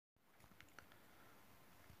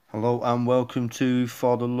Hello and welcome to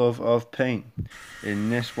For the Love of Paint. In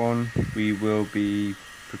this one we will be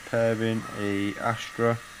preparing a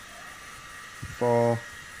Astra for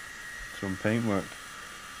some paintwork.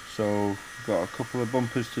 So we've got a couple of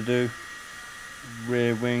bumpers to do,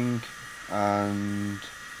 rear wing and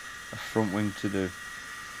a front wing to do.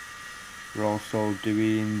 We're also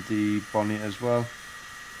doing the bonnet as well.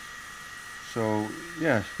 So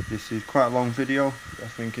yeah, this is quite a long video. I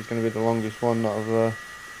think it's going to be the longest one that I've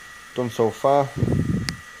done so far.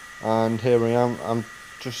 And here I am. I'm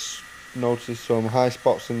just noticed some high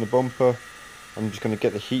spots in the bumper. I'm just going to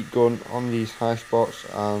get the heat gun on these high spots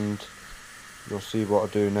and you'll see what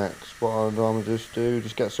I do next. What I normally just do,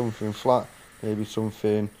 just get something flat, maybe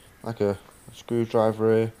something like a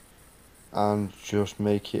screwdriver here, and just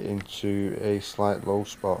make it into a slight low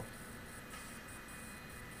spot.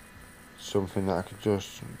 Something that I could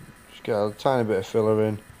just get a tiny bit of filler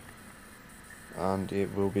in and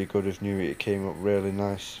it will be good as new. It came up really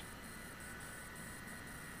nice.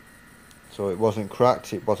 So it wasn't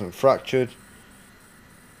cracked, it wasn't fractured.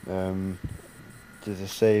 There's the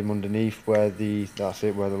same underneath where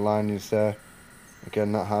where the line is there.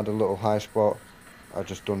 Again, that had a little high spot. I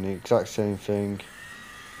just done the exact same thing,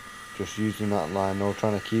 just using that line, no,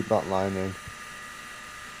 trying to keep that line in.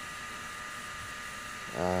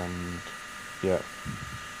 And yeah,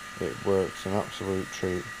 it works, an absolute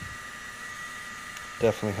treat.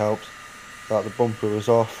 Definitely helped that the bumper was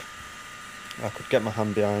off. I could get my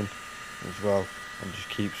hand behind as well and just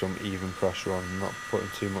keep some even pressure on, not putting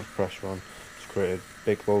too much pressure on to create a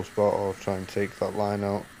big low spot or try and take that line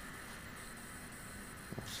out.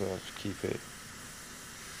 So just keep it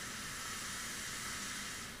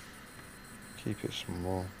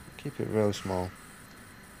small, keep it really small.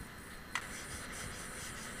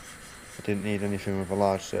 I didn't need anything with a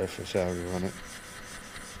large surface area on it,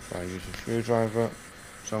 so I use a screwdriver.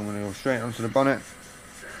 So I'm going to go straight onto the bonnet. A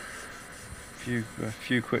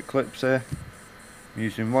few quick clips here. I'm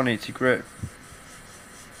using 180 grit,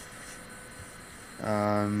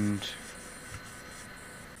 and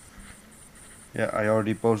yeah, I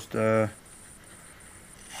already buzzed the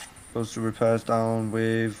repairs down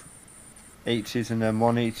with 80s and then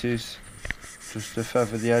 180s just to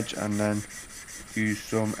feather the edge, and then use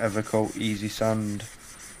some Evercoat Easy Sand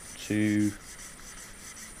to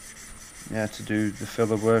do the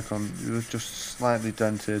filler work on. It was just slightly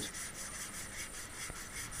dented,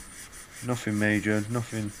 nothing major,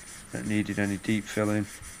 nothing that needed any deep filling.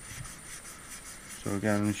 So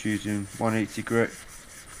again, I'm just using 180 grit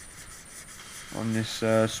on this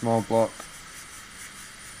small block,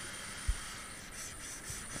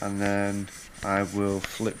 and then I will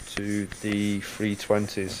flip to the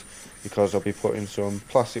 320s because I'll be putting some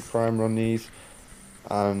plastic primer on these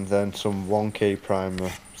and then some 1K primer,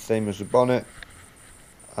 same as the bonnet.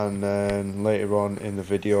 And then later on in the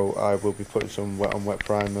video I will be putting some wet on wet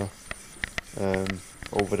primer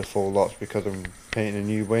over the full lots because I'm painting a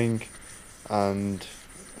new wing and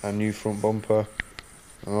a new front bumper.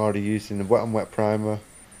 I'm already using the wet on wet primer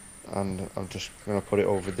and I'm just going to put it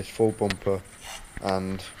over this full bumper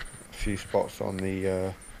and a few spots on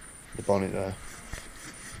the bonnet there.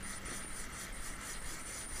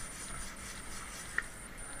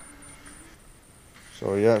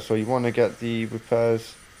 So yeah, so you want to get the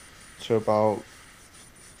repairs to about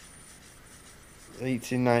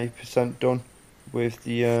 80-90% done with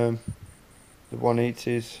the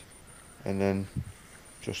 180s, and then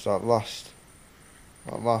just that last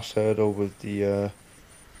hurdle with the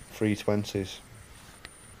 320s.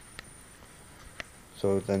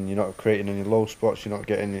 So then you're not creating any low spots, you're not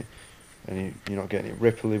getting it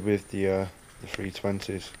ripply with the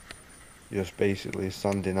 320s. You're just basically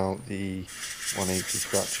sanding out the 180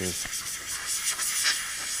 scratches.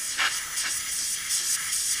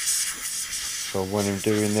 So when I'm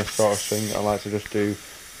doing this sort of thing, I like to just do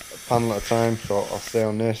a panel at a time. So I'll stay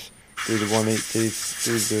on this, do the 180s,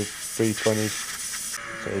 do the 320s.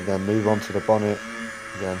 So then move on to the bonnet,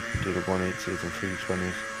 again do the 180s and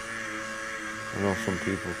 320s. I know some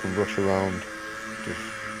people can rush around, just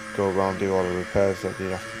go around, do all the repairs that they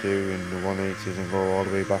have to do in the 180s and go all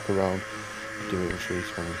the way back around and do it with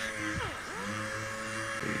 320s.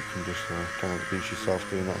 But you can just kind of abuse yourself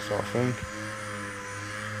doing that sort of thing.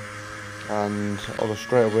 And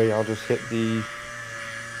straight away I'll just hit the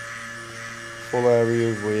full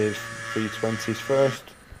area with 320s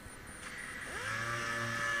first.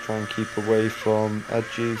 Try and keep away from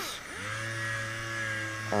edges,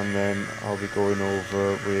 and then I'll be going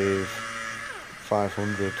over with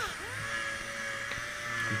 500s.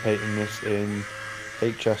 I'm painting this in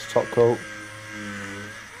HS top coat,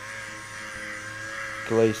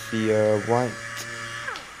 Glacier white.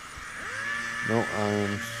 No,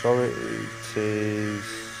 I'm sorry, it is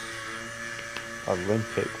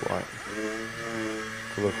Olympic white.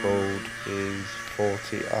 Colour code is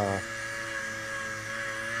 40R.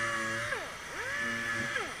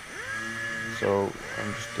 So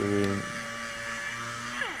I'm just doing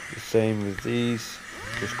the same with these,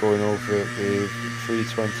 just going over it with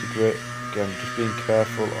 320 grit. Again, just being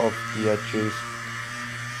careful of the edges.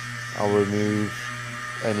 I'll remove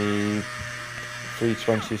any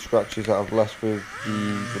 320 scratches that I've left with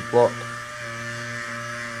the block,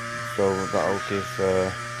 so that'll give,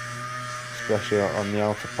 especially on the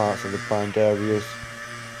outer parts of the primed areas,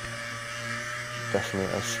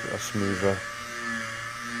 definitely a smoother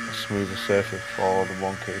surface for the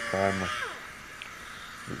 1K primer,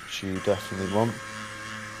 which you definitely want,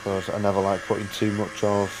 because I never like putting too much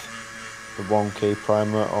of the 1K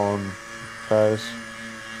primer on pairs.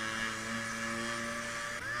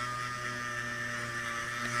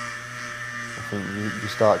 I think you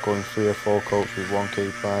start going 3 or 4 coats with 1K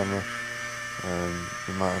primer,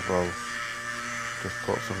 you might as well just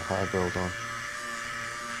put some high build on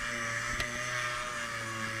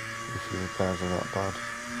if your repairs are that bad.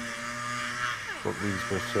 But these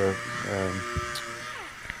were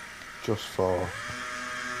just for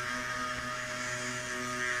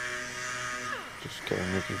just getting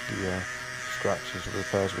rid of the scratches. The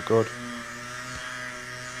repairs were good.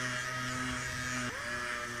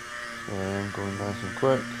 So I'm going nice and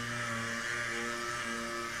quick.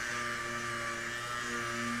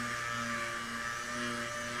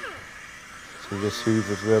 So this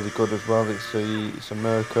hoover's really good as well. It's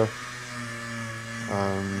America,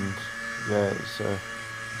 and yeah, it's a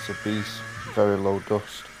beast. Very low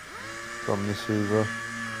dust from this hoover.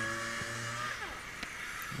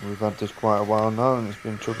 We've had this quite a while now, and it's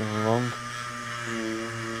been chugging along.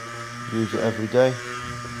 Use it every day.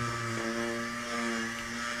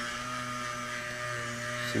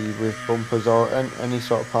 See, with bumpers or any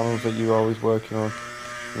sort of panels that you're always working on,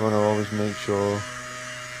 you want to always make sure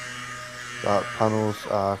that panels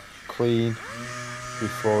are clean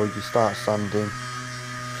before you start sanding,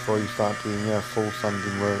 before you start doing full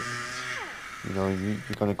sanding work. You know,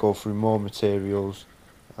 you're going to go through more materials,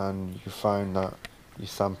 and you find that your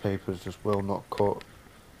sandpapers just will not cut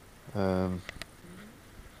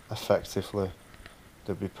effectively.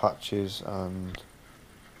 There'll be patches, and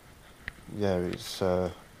yeah, you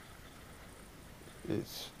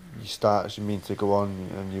start as you mean to go on,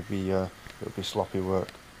 and it'll be sloppy work.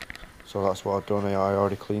 So that's what I've done. I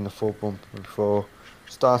already cleaned the full bumper before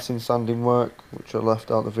starting sanding work, which I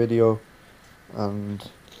left out the video, and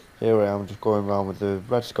here I am just going around with the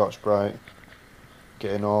red Scotch-Brite,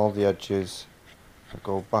 getting all the edges. I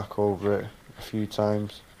go back over it a few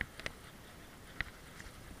times.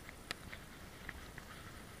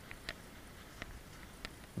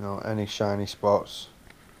 You know, any shiny spots,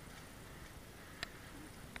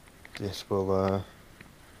 this will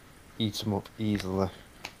eat them up easily.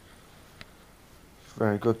 It's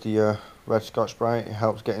very good, the red Scotch-Brite. It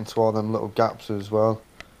helps get into all them little gaps as well,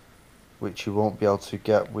 which you won't be able to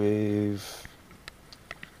get with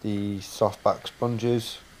the softback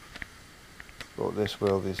sponges, but this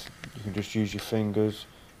will. You can just use your fingers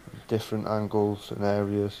at different angles and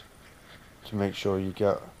areas to make sure you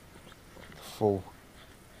get the full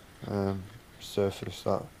surface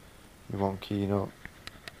that you want keying up.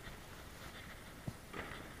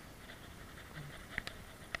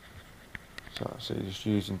 So that's it, just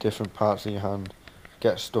using different parts of your hand,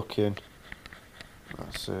 get stuck in,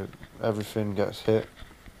 that's it, everything gets hit,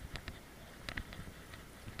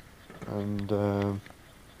 and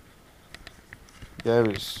yeah,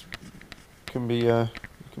 it can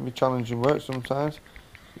be challenging work sometimes.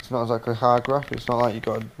 It's not exactly hard graft, it's not like you've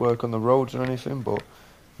got to work on the roads or anything, but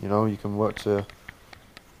you know, you can you're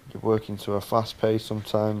working to a fast pace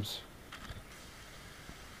sometimes.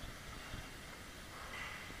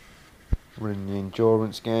 Running the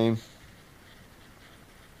endurance game,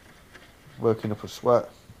 working up a sweat.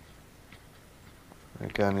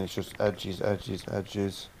 Again, it's just edges, edges,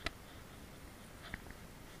 edges.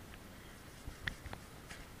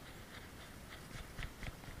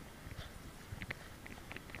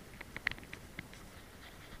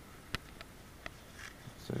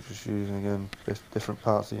 So just using again different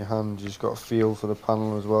parts of your hand. You just got a feel for the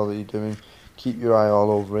panel as well that you're doing. Keep your eye all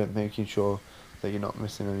over it, making sure that you're not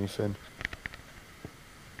missing anything.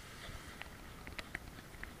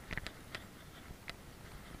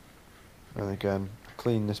 And again,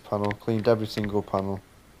 clean this panel, cleaned every single panel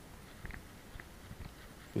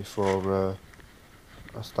before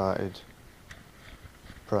I started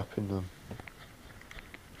prepping them.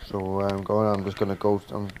 So I'm just going to go,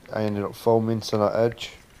 I ended up foaming to that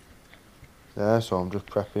edge. there, so I'm just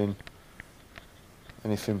prepping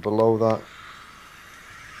anything below that.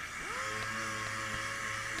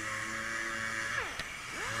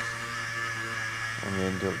 And we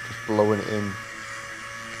end up just blowing it in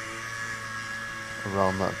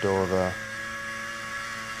around that door there.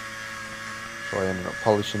 So I ended up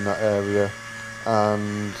polishing that area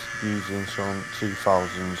and using some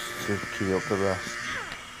 2000s to key up the rest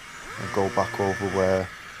and go back over where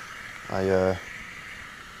I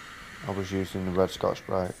was using the red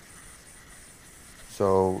Scotch-Brite.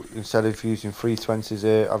 So instead of using 320s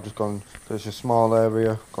here, I've just gone, there's a small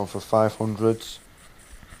area, gone for 500s.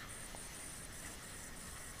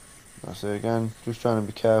 That's it again, just trying to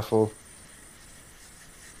be careful.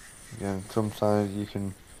 Again, sometimes you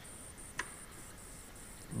can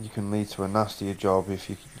lead to a nastier job if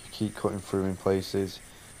you keep cutting through in places,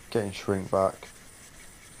 getting shrink back.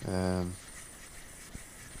 And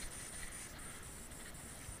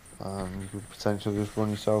you could potentially just run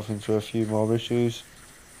yourself into a few more issues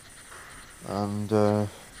and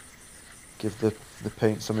give the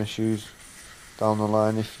paint some issues down the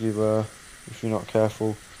line if you're not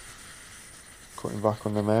careful cutting back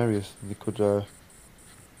on them areas. You could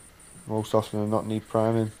most often than not need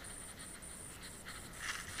priming.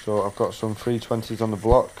 So I've got some 320s on the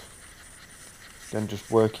block, again just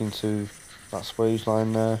working to that swage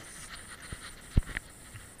line there.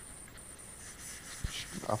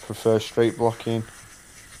 I prefer straight blocking.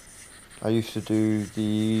 I used to do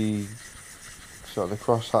the sort of the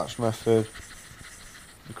cross hatch method,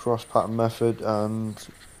 the cross pattern method, and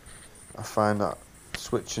I find that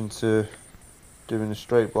switching to doing the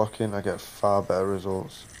straight blocking I get far better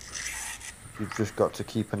results. You've just got to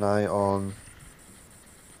keep an eye on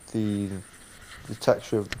the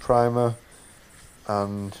texture of the primer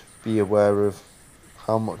and be aware of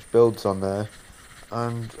how much builds on there.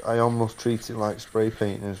 And I almost treat it like spray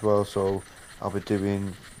painting as well, so I'll be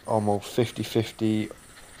doing almost 50-50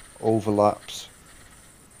 overlaps.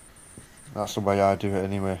 That's the way I do it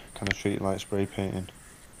anyway, kind of treat it like spray painting.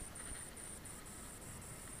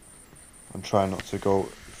 And try not to go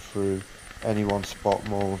through any one spot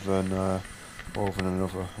more than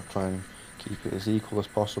another. I try and keep it as equal as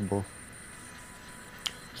possible.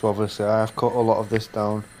 So obviously I have cut a lot of this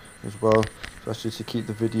down as well, especially to keep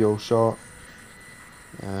the video short.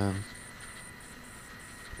 And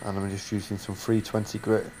I'm just using some 320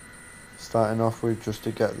 grit starting off with, just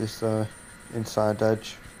to get this inside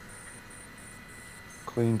edge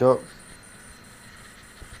cleaned up.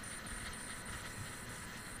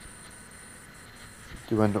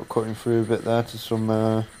 Do end up cutting through a bit there to some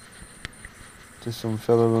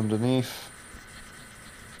filler underneath.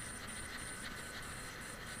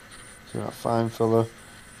 So that fine filler,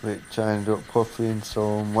 which I ended up puffing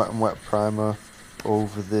some wet and wet primer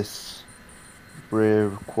over this rear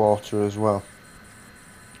quarter as well.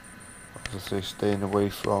 Obviously staying away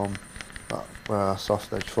from that where our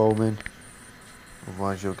soft edge foaming,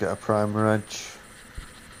 otherwise you'll get a primer edge.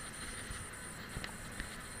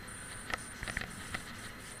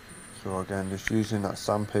 So again, just using that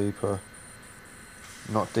sandpaper,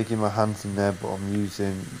 not digging my hands in there, but I'm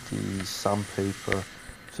using the sandpaper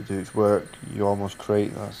to do its work. You almost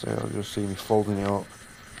create that, so you'll just see me folding it up.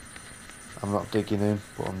 I'm not digging in,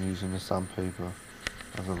 but I'm using the sandpaper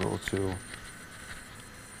as a little tool,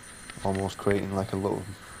 almost creating like a little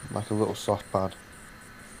soft pad.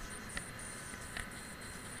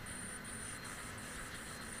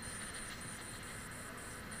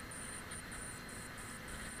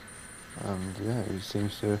 And yeah, it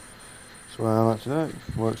seems to, that's the way I like to do it.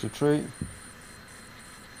 Works a treat.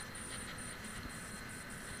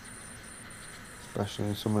 Especially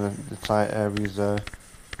in some of the tight areas there.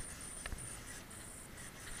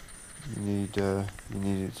 You need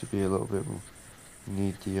it to be a little bit, you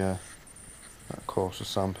need that coarser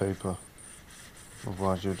sandpaper.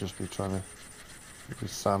 Otherwise you'll just be trying to be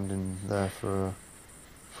sanding there for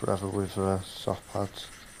forever with soft pads.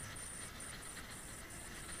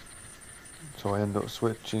 So I end up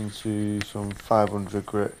switching to some 500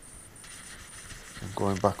 grit and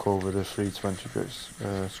going back over the 320 grit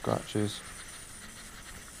scratches.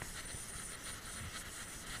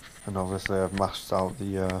 And obviously I've masked out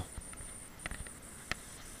the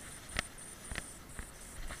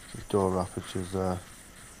door apertures there.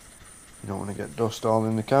 You don't want to get dust all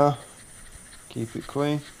in the car. Keep it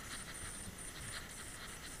clean.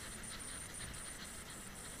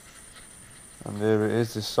 And there it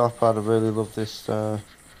is, this soft pad. I really love this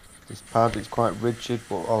this pad. It's quite rigid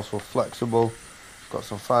but also flexible. Got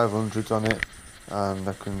some 500s on it, and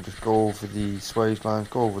I can just go over the swage lines,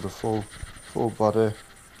 go over the full body,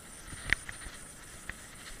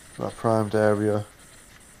 that primed area,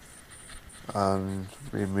 and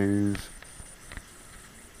remove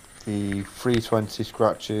the 320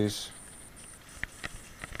 scratches,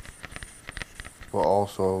 but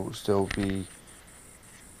also still be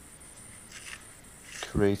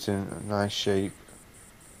creating a nice shape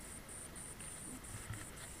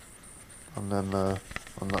on them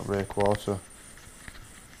on that rear quarter.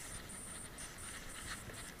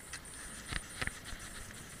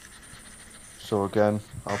 So again,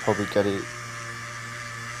 I'll probably get it,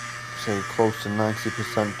 say, close to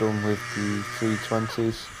 90% done with the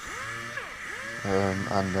 320s,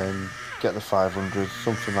 and then get the 500s,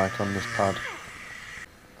 something like on this pad,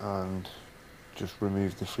 and just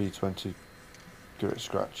remove the 320 grit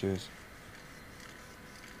scratches.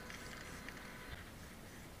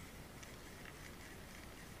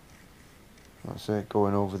 That's it,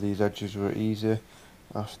 going over these edges were easier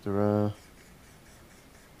after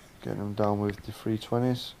getting them down with the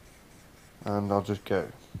 320s. And I'll just go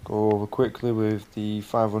over quickly with the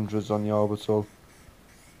 500s on the orbital.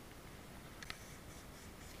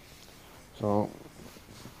 So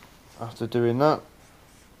after doing that,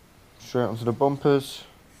 straight onto the bumpers.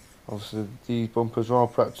 Obviously these bumpers are all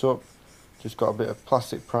prepped up, just got a bit of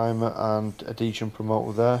plastic primer and adhesion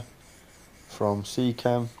promoter there from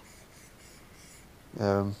Chem.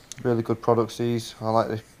 Really good products these. I like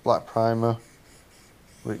this black primer,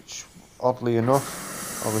 which oddly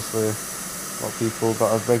enough, obviously a lot of people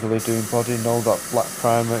that are regularly doing body know that black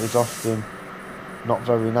primer is often not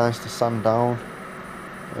very nice to sand down,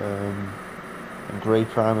 and grey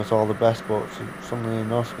primer is all the best, but funnily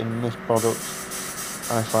enough in this product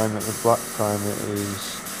I find that the black primer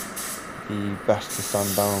is the best to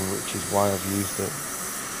sand down, which is why I've used it.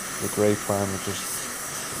 The grey primer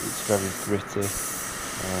it's very gritty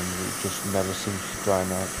and it just never seems to dry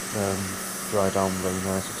down very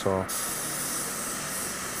nice at all.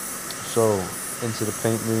 So into the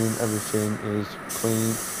paint room, everything is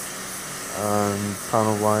clean and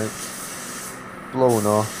panel white, blown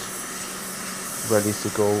off, ready to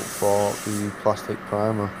go for the plastic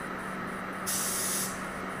primer.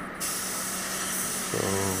 So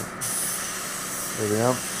here we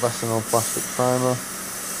have, lesson on plastic primer.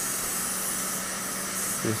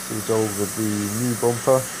 This is over the new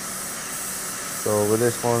bumper. So with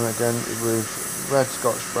this one again, it was red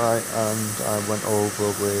Scotch Brite, and I went over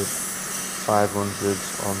with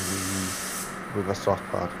 500s on with a soft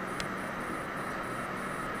pad.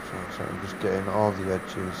 So I'm just getting all the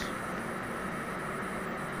edges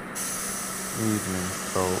even.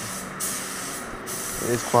 So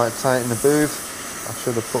it is quite tight in the booth. I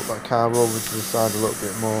should have put that car over to the side a little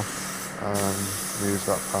bit more and moved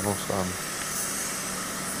that panel stand.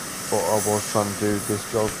 But I was trying to do this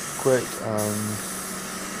job quick and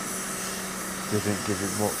didn't give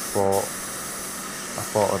it much thought. I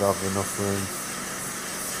thought I'd have enough room,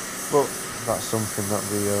 but that's something that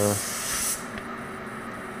we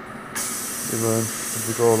learn as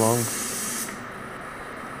we go along.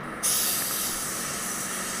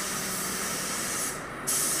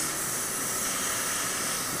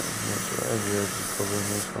 Every edge is covering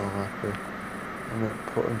this, so I'm happy. I'm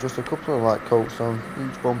putting just a couple of light coats on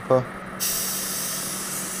each bumper.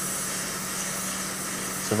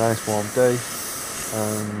 It's a nice warm day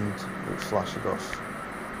and it's flashing off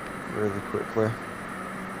really quickly.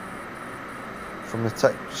 From the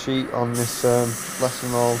tech sheet on this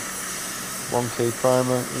lesson all 1K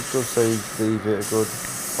primer, it does say leave it a good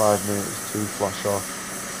 5 minutes to flash off.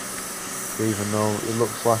 So even though it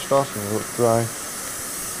looks flashed off and it looks dry,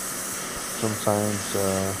 sometimes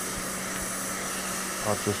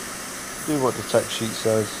I'll just do what the tech sheet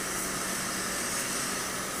says,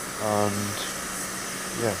 and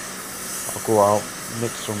yeah, I'll go out,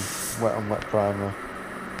 mix some wet on wet primer,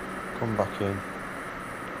 come back in, and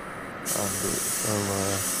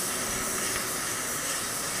it'll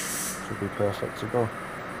should be perfect to go.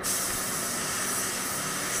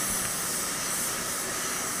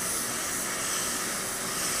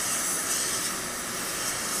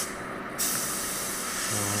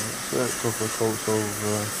 A couple of coats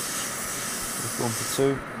over this bumper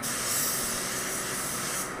too.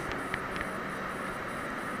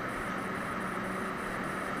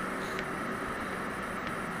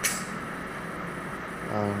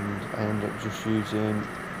 And I end up just using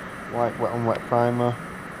white wet on wet primer,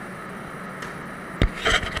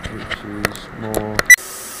 which is more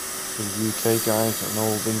for the UK guys, an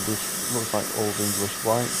old English, looks like old English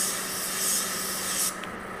white,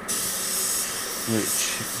 which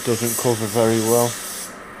doesn't cover very well,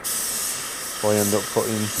 so I end up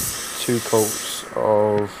putting 2 coats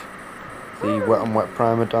of the wet and wet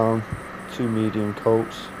primer down, 2 medium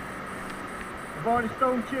coats. I've already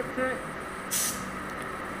stone chipped it.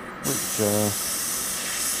 which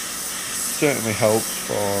certainly helps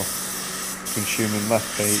for consuming less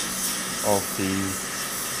paint of the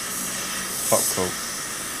top coat,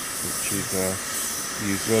 which is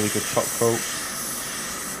use really good top coat.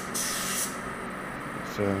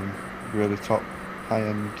 It's really top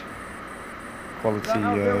high-end quality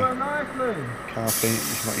car paint.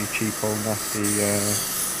 It's not your cheap old nasty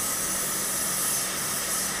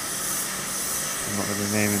I'm not going to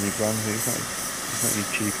name any brands. It's not your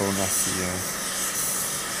cheap old nasty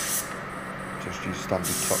just your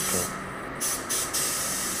standard top coat.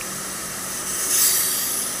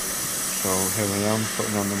 So here I am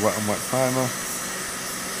putting on the wet and wet primer.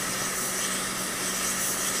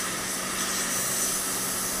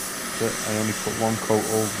 I only put one coat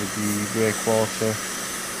over the rear quarter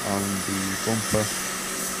and the bumper.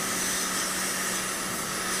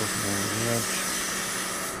 Putting over the edge.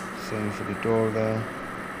 Same for the door there.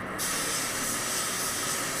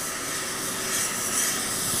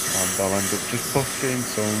 And I'll end up just putting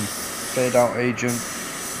some fade out agent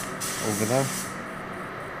over there.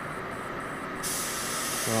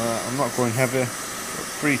 So I'm not going heavy. Got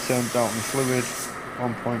 3 turns out on the fluid.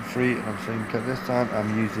 1.3, and I'm saying at this time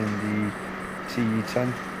I'm using the TE10,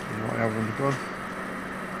 you know what I have on the gun.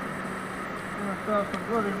 Myself a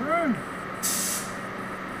bloody room.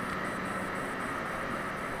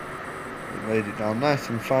 Laid it down nice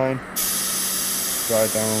and fine, dry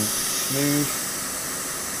down smooth,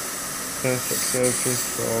 perfect surface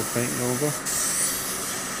for painting over.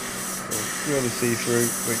 So really see through,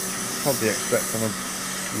 which probably expect when I'm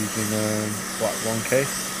using black 1K.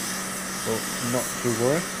 But not to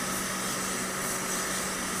worry.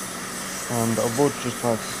 And I would just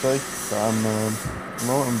like to say that I'm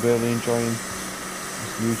really enjoying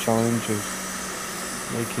this new challenge of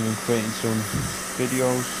making and creating some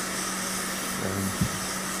videos.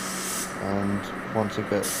 And once I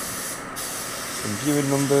get some viewing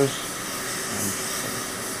numbers and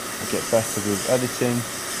I get better with editing,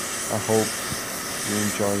 I hope you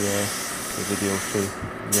enjoy the videos too.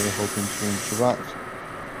 I'm really hoping to interact.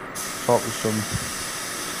 Talk with some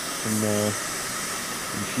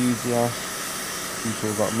enthusiasts, people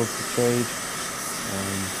that love the trade,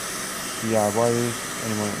 DIYers,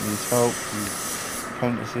 anyone that needs help,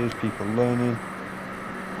 apprentices, people learning.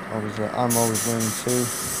 I'm always learning too,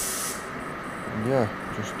 and yeah,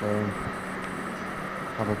 just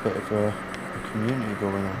have a bit of a community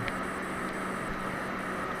going on.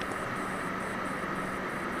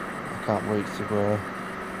 I can't wait to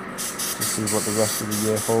see what the rest of the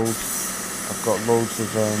year holds. I've got loads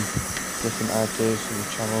of different ideas for the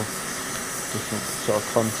channel, different sort of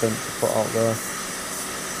content to put out there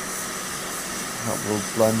that will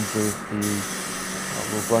blend with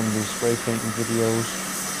spray painting videos.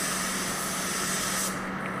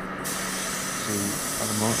 See, at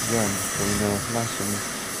the moment, yeah, I'm just doing nice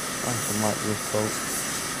and light this coat,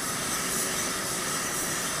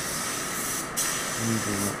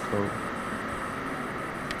 using that coat.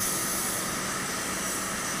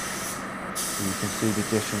 You can see the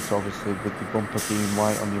difference obviously with the bumper being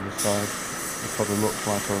white on the other side. It probably looks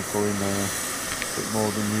like I was going a bit more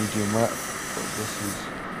than medium wet, but this is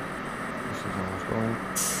how I was going.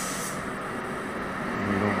 And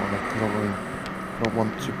you don't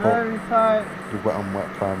want to put the wet on wet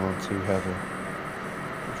primer on too heavy.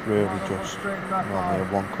 It's really just normally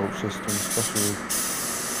a one coat system, especially with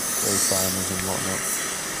spray primers and whatnot.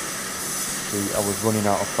 See, I was running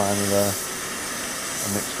out of primer there. I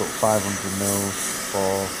mixed up 500 mils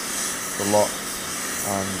for the lot,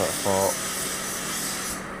 and I thought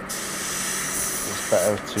it's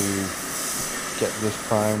better to get this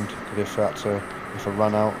primed, because if I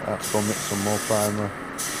ran out, I had to go mix some more primer,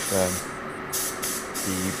 then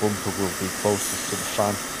the bumper will be closest to the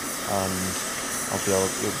fan, and it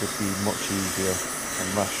would be much easier and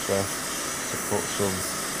less stress to put some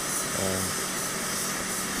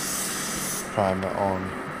primer on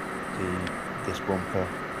this bumper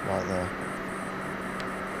right there,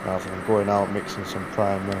 rather than going out mixing some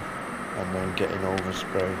primer and then getting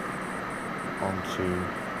overspray onto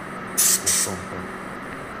this bumper.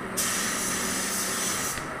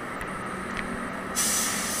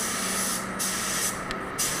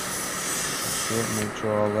 That's it, make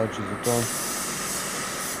sure all edges are done.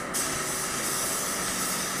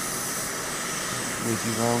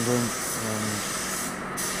 Wizzy round them and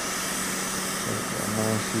get a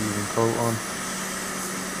nice even coat on.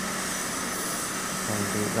 And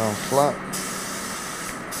do it down flat.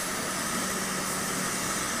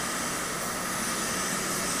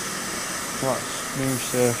 Flat, smooth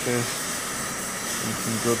surface,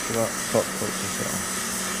 looking good for that top coat to sit on.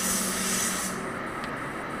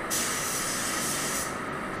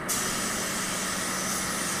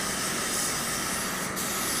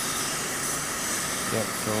 Yeah,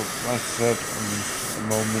 so like I said, I'm at the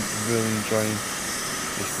moment really enjoying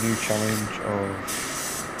this new challenge of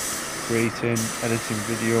creating, editing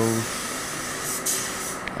videos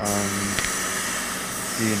and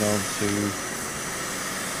being able to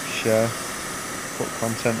share, put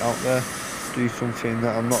content out there, do something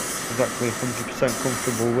that I'm not exactly 100%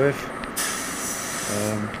 comfortable with,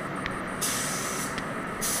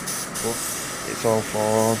 but it's all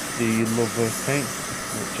for the love of paint,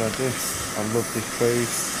 which I do. I love this trade,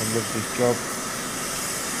 I love this job.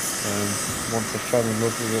 Once I fell in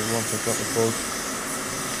love with it, once I got the bug,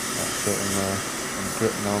 that's it, I'm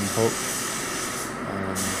gripping on hooked.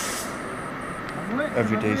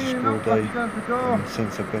 Every day's a school day, and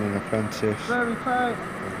since I've been an apprentice,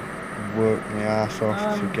 I've worked my arse off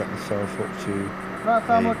to get myself up to that's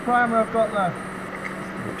how much primer I've got left,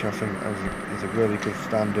 which I think is a really good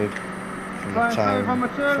standard for the time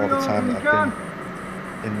that I've been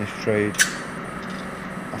in this trade.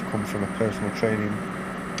 I've come from a personal training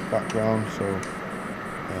background, so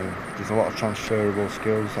there's a lot of transferable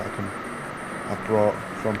skills that I've brought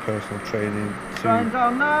from personal training to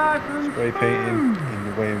spray painting, in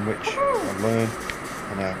the way in which I learn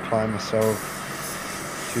and I apply myself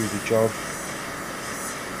to the job,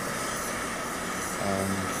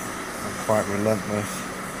 and I'm quite relentless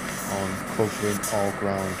on covering all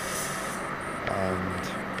ground and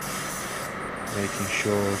making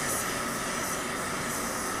sure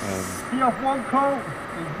one coat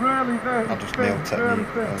is really very I just nail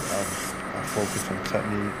technique. I focus on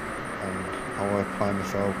technique and how I apply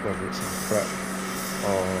myself, whether it's in prep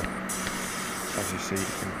or, as you see,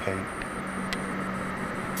 in paint.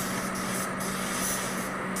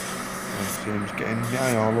 And see, I'm just getting the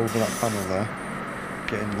eye all over that panel there,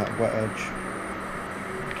 getting that wet edge,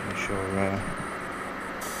 making sure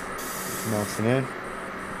it's melting in.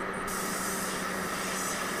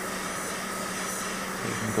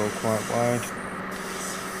 You can go quite wide.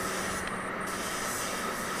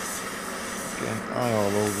 Getting eye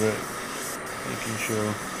all over it, making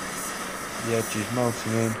sure the edge is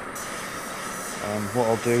melting in. And what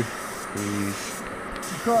I'll do is,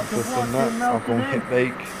 once I've done that, I'll go and hit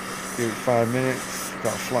bake, give it 5 minutes,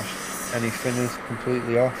 that'll flash any thinners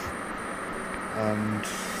completely off. And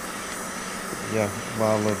yeah,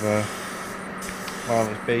 while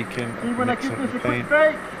it's baking, I'll mix up the paint.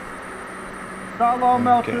 That'll all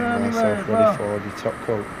melt in getting anyway myself as ready well. for the top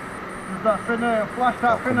coat. Does that thinner, flash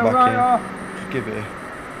that thinner back right in, off. just give it a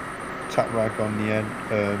tap rag on the end,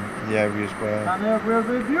 the areas where and it will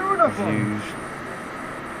be beautiful. I've used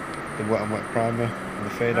the wet and wet primer and the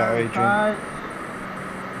fade out agent. Tight.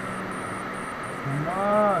 Come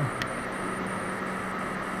on.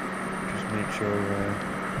 Just make sure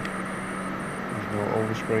there's no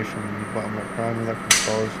overspray from the wet and wet primer that can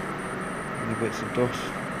cause any bits of dust.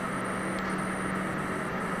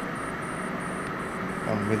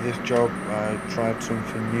 And with this job, I tried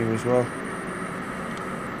something new as well.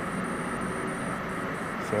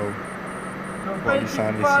 So what I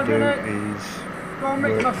decided to do is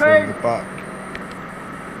work from the back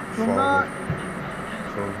forward.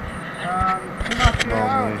 So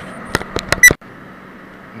normally.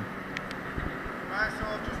 Right, so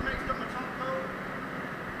I've just mixed up my top coat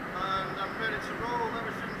and I'm ready to roll.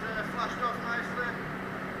 Everything's flashed off nicely.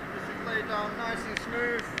 This is laid down nice and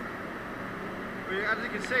smooth. As you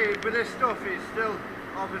can see, with this stuff, it's still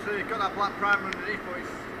obviously got that black primer underneath, but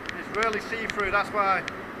it's really see-through. That's why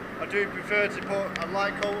I do prefer to put a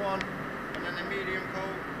light coat on and then a medium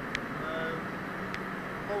coat.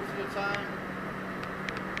 Most of the time,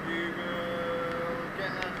 you will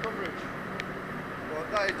get nice coverage.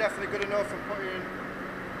 But that is definitely good enough for putting,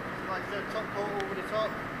 like I said, top coat over the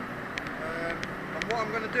top. And what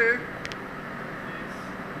I'm going to do is,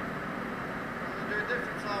 I'm going to do a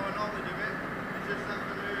different style I normally do it. Just I'm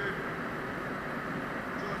going to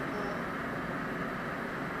just put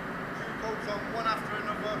 2 coats on, one after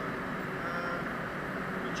another,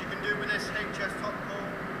 which you can do with this HS top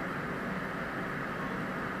coat.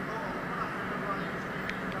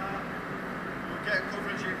 You'll get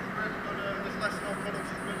coverage, it's really good, there's less no products,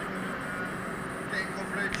 it's really good getting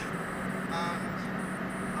coverage, and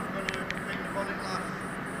I'm going to paint the bonnet last,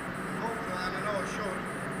 and hopefully, and I know I should,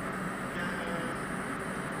 get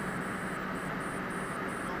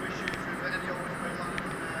no issues with any overspray lines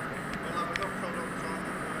in there. We'll have enough products on,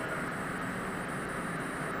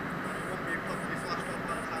 and it won't be properly flashed up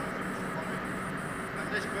by the time I finish the bonnet. And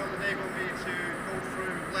this will enable me to go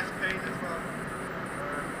through less paint as well.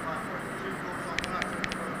 By putting 2 coats on one after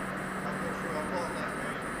another, I'll go through a lot less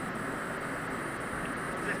paint.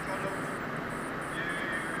 With this product, if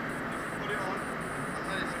you put it on and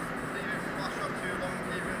let it flash off too long,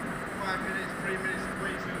 even 5 minutes, 3 minutes,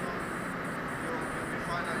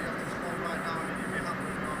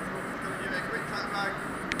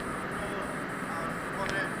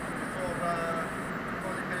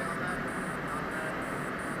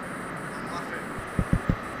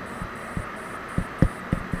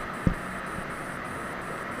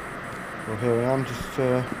 here I am, just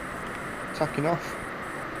tacking off,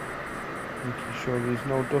 making sure there's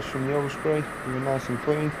no dust from the overspray, doing nice and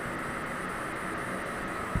clean.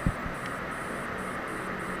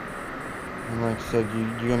 And like I said,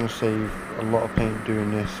 you're going to save a lot of paint doing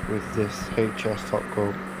this with this HS top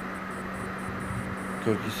coat,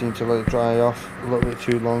 because you seem to let it dry off a little bit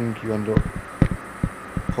too long, you end up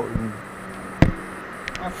putting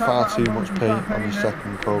far too much paint on your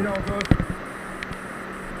second coat.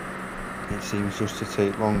 It seems just to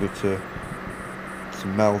take longer to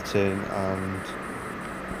melt in, and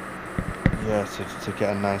yeah, to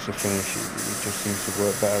get a nicer finish. It just seems to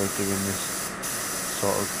work better with doing this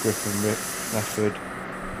sort of grip and rip method.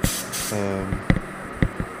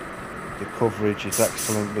 The coverage is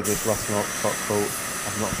excellent with this last top coat.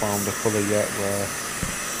 I've not found a colour yet where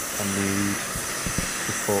I need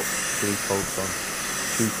to put 3 coats on.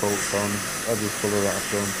 2 coats on every colour that I've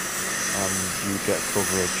done and you get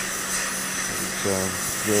coverage.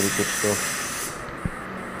 It's really good stuff.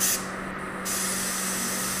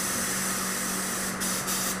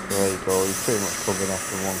 So there you go, you're pretty much covered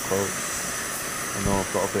after 1 coat. I know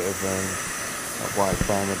I've got a bit of that white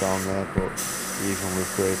primer down there, but even with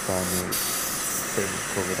grey primer it's pretty much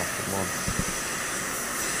covered after 1.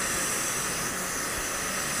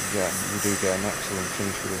 Yeah, you do get an excellent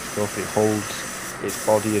finish with this stuff. It holds its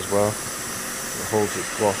body as well. It holds its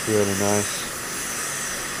gloss really nice.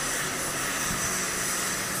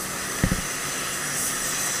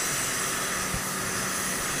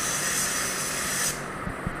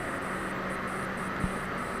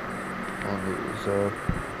 And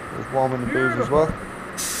it was warm in the booth as well.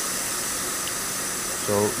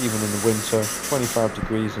 So even in the winter, 25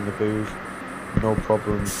 degrees in the booth. No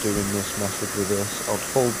problem doing this method with this. I'd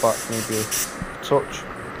hold back maybe a touch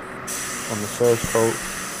on the first coat,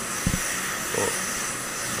 but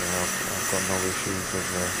yeah, I've got no issues with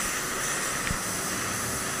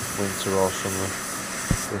winter or summer.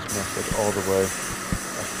 This method all the way.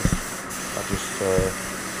 I just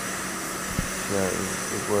yeah,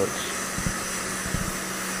 it works.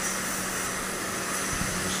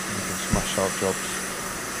 You can smash out jobs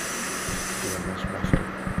doing this method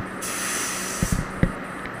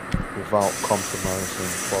without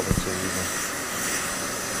compromising quality either.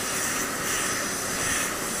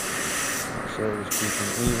 So it's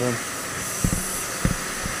keeping even.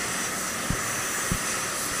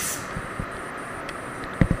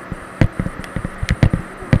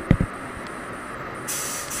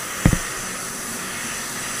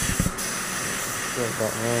 Straight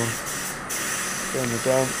back round. Turn it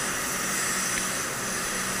down.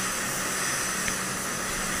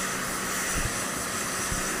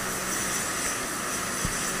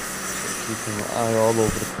 Keeping my eye all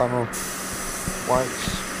over the panel. Whites,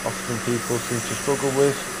 often people seem to struggle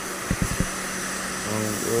with.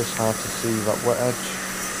 It is hard to see that wet edge,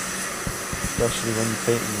 especially when you're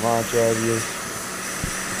painting large areas,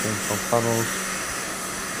 paint on panels.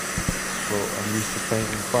 But I'm used to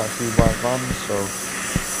painting quite a few white vans, so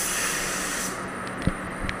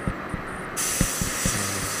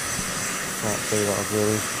can't say that I've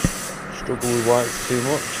really struggled with whites too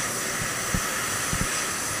much.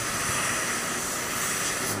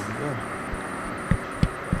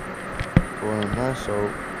 There, so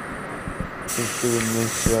I think doing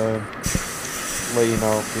this, laying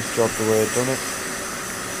out this job the way I've done it,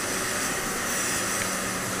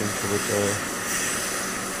 I think I would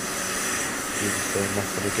do the same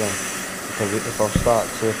method again, because if I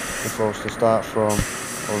was to start from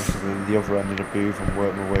obviously the other end of the booth and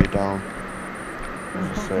work my way down,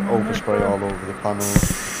 just overspray all over the panels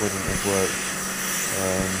wouldn't have worked.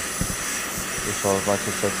 If I was, like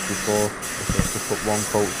I said before, if I was to put one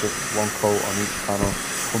coat on each panel,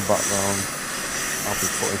 come back round, I'll be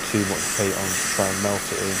putting too much paint on to try and melt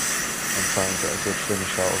it in and try and get a good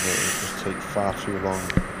finish out of it. It just takes far too long.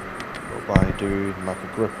 But by doing like a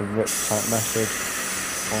grip and rip type method,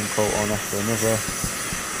 one coat on after another,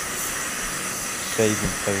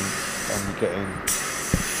 saving paint and you're getting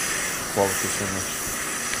quality finish.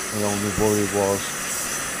 The only worry was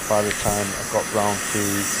by the time I got round to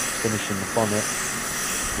finishing the bonnet,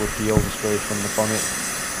 with the overspray from the bonnet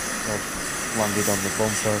landed on the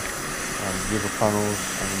bumper and the other panels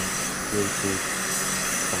and created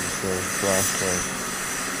obviously dry spray,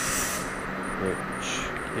 which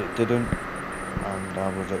it didn't, and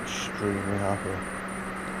I was extremely happy.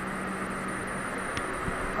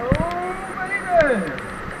 Oh baby!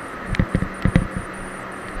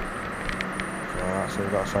 So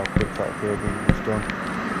that's how quick that gradient was done.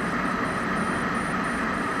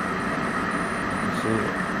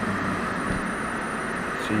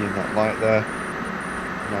 Seeing that light there,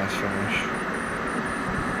 nice finish.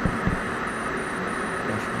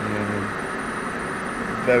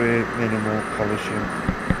 very minimal polishing.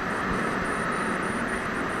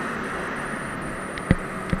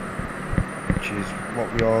 Which is what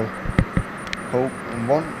we all hope and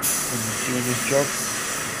want when doing this job.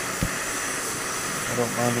 I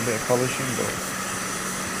don't mind a bit of polishing, but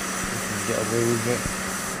you can get away with it.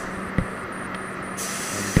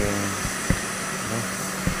 And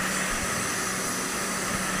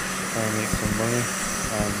try and make some money.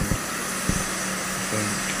 And I think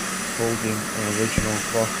holding an original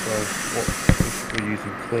gloss of what if we're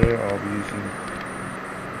using clear or we're using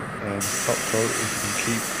top coat, if we can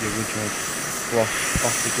keep the original gloss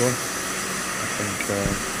off the gun, I think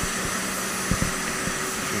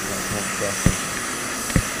that's much better.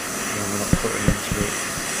 We're not putting into it.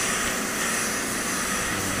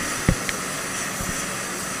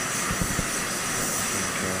 I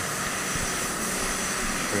think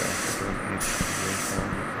straight off the gun needs to be very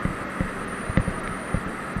forward.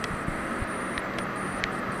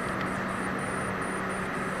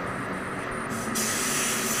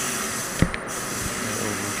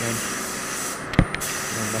 Over again.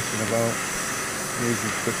 No messing about.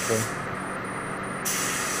 Moving quickly.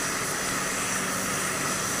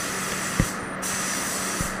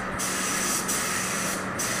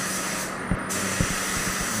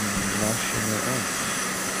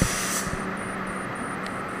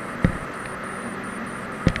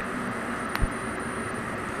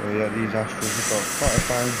 So yeah, these Astras have got quite a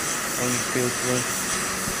fine orange feel to them.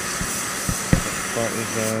 Not quite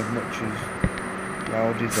as much as the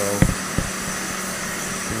Audis or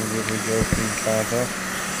some of the other European cars have.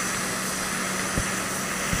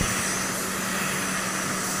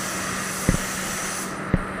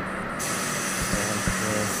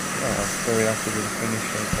 I'm very happy with the finish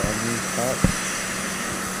on these parts.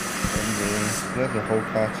 And yeah, the whole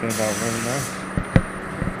car turned out really nice.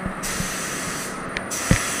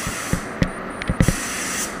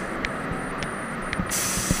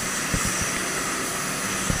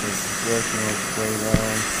 Working its way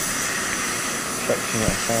around, section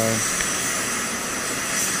at a time.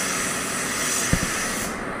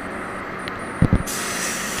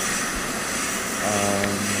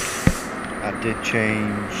 And I did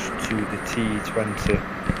change to the T20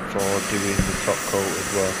 for doing the top coat as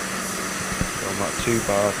well. So I'm at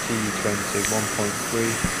 2-bar T20 1.3.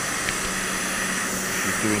 If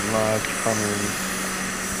you're doing large panels,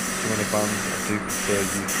 200 bands, I do prefer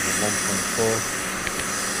using the 1.4.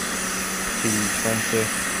 T20.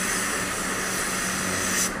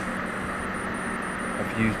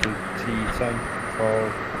 I've used the T10 for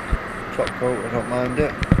top coat, I don't mind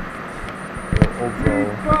it. But overall,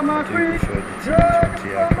 I do prefer the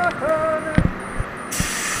T20 aircraft.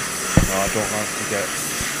 No, I don't like to get.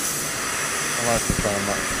 I like to try and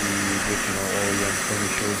match the original OEM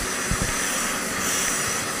finishes.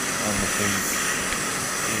 And I think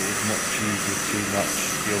it is much easier to match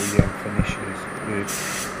the OEM finishes with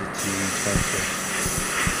the T20.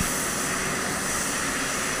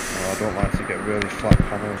 I don't like to get really flat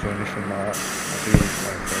panels or anything like that. I do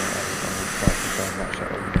like to try and match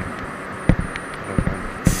that up. I don't mind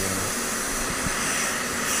the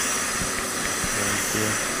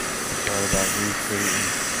it's all about recreating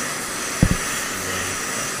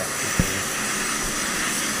that factory.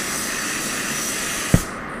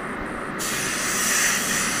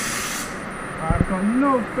 I've got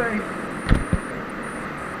no faith.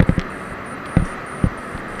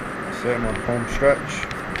 Sitting on home stretch.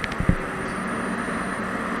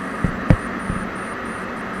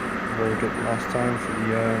 Rolled up last time for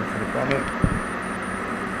the bonnet.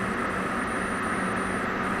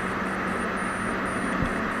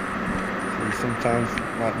 See, sometimes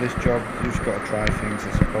like this job, you just got to try things, I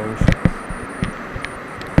suppose.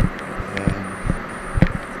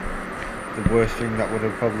 The worst thing that would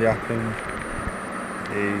have probably happened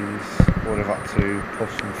is would have had to put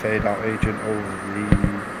some fade out agent over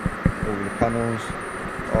the panels,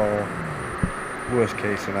 or worst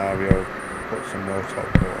case scenario, put some more top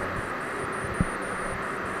coat on,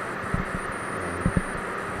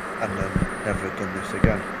 and then never done this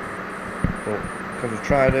again. But because I've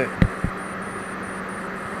tried it,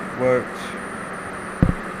 worked,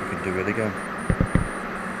 we can do it again.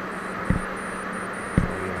 So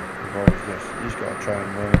yeah, I've always this. You just got to try and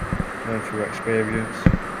learn through experience,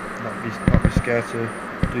 not be scared to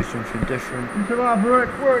do something different. This lab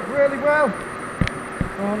worked really well,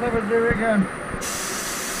 so I'll never do it again.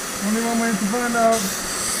 Only one way to find out.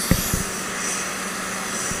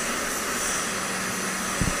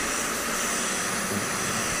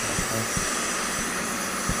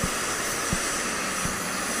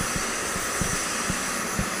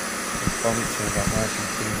 The bonnet turned out nice and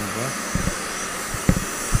clean as well.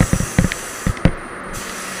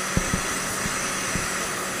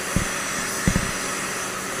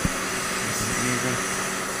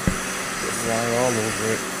 all over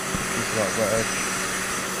it, just that wet edge.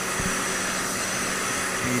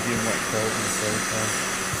 Medium wet coat on the silicone.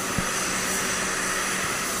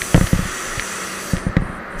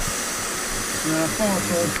 Yeah, I thought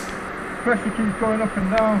so. Pressure keeps going up and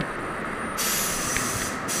down.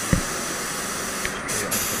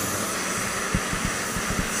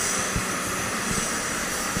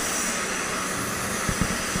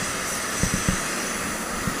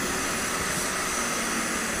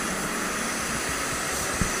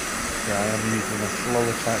 Yeah, I am using a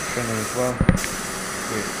slower type thinner as well,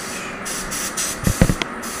 which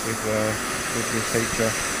with this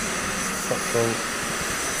HF top coat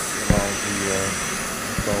allows the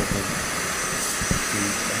solvent to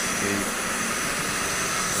escape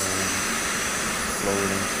lower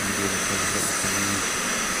than some of the other things that we can use,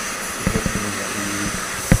 the things that we use,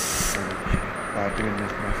 which by doing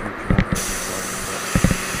this my future won't get any solvent, but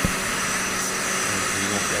we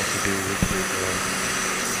won't be able to do this with a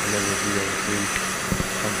lower VO2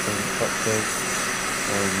 content top coat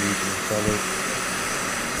or a medium solid.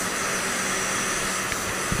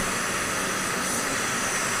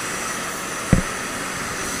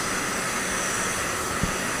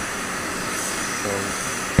 So I'm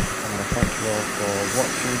going to thank you all for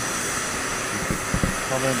watching. If you could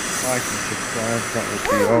comment, like and subscribe, that would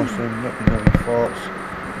be awesome. Let me know your thoughts,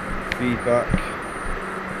 feedback,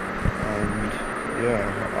 and yeah,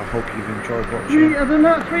 I hope you've enjoyed watching. Sweeter than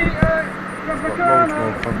that, sweeter! I've got loads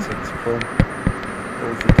more content to come,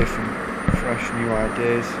 loads of different fresh new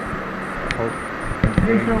ideas. I hope you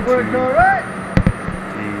bring It to worked alright!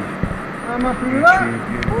 the I'm happy with that!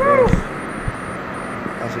 YouTube universe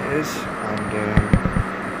as it is, and yeah,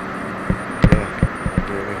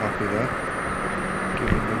 really happy there.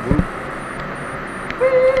 Giving the whoop.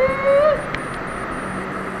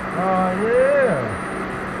 Oh yeah!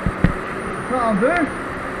 That'll do!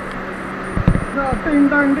 That'll ding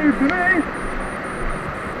dang do for me!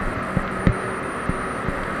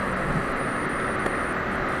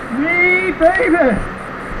 Me baby!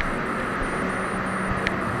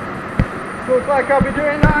 Looks like I'll be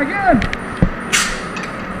doing that again!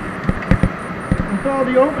 With all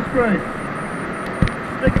the overspray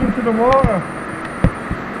sticking to the water.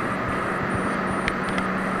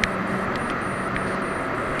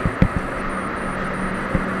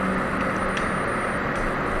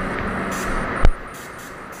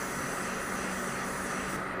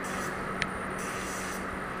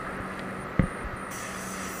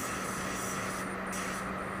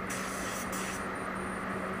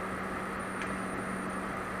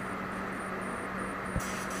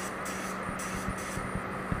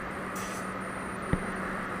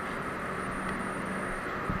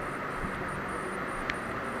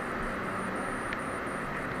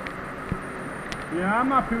 Yeah, I'm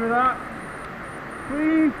happy with that.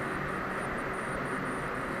 Please.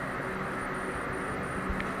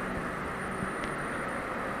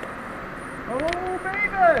 Oh,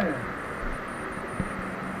 baby.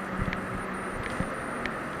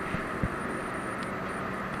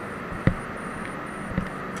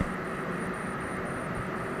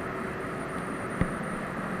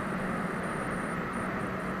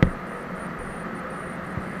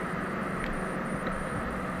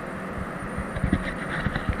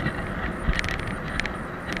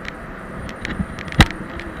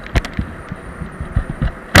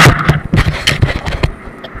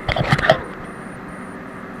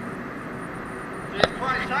 It's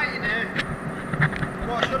quite tight in here.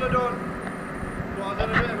 What I should have done, what I was in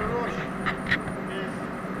a bit of a rush, is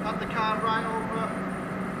had the car right over,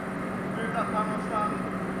 move that panel stand,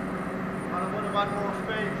 and I would have had more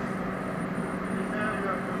space in this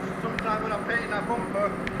area, because sometimes when I'm painting that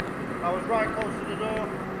bumper, I was right close to the door.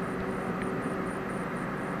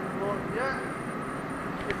 But yeah,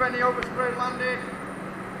 if any overspray landed,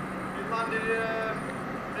 it landed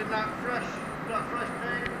in that fresh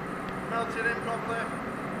paint. Melted in properly, and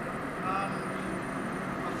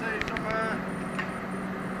I saved some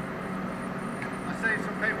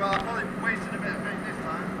paint. Well, I probably wasted a bit of paint this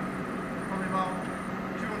time, probably about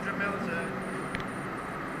 200 mils here.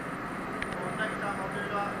 But next time I'll do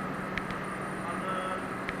that, and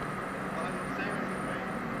I'll end up saving some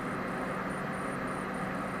paint.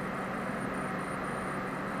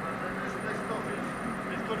 This stuff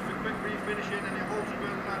is good for quick refinishing, and it holds a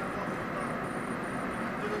really nice gloss as well.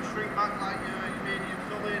 Doesn't shrink back like your medium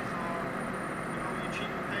solids or your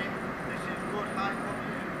cheap paint. This is good high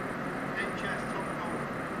quality HS top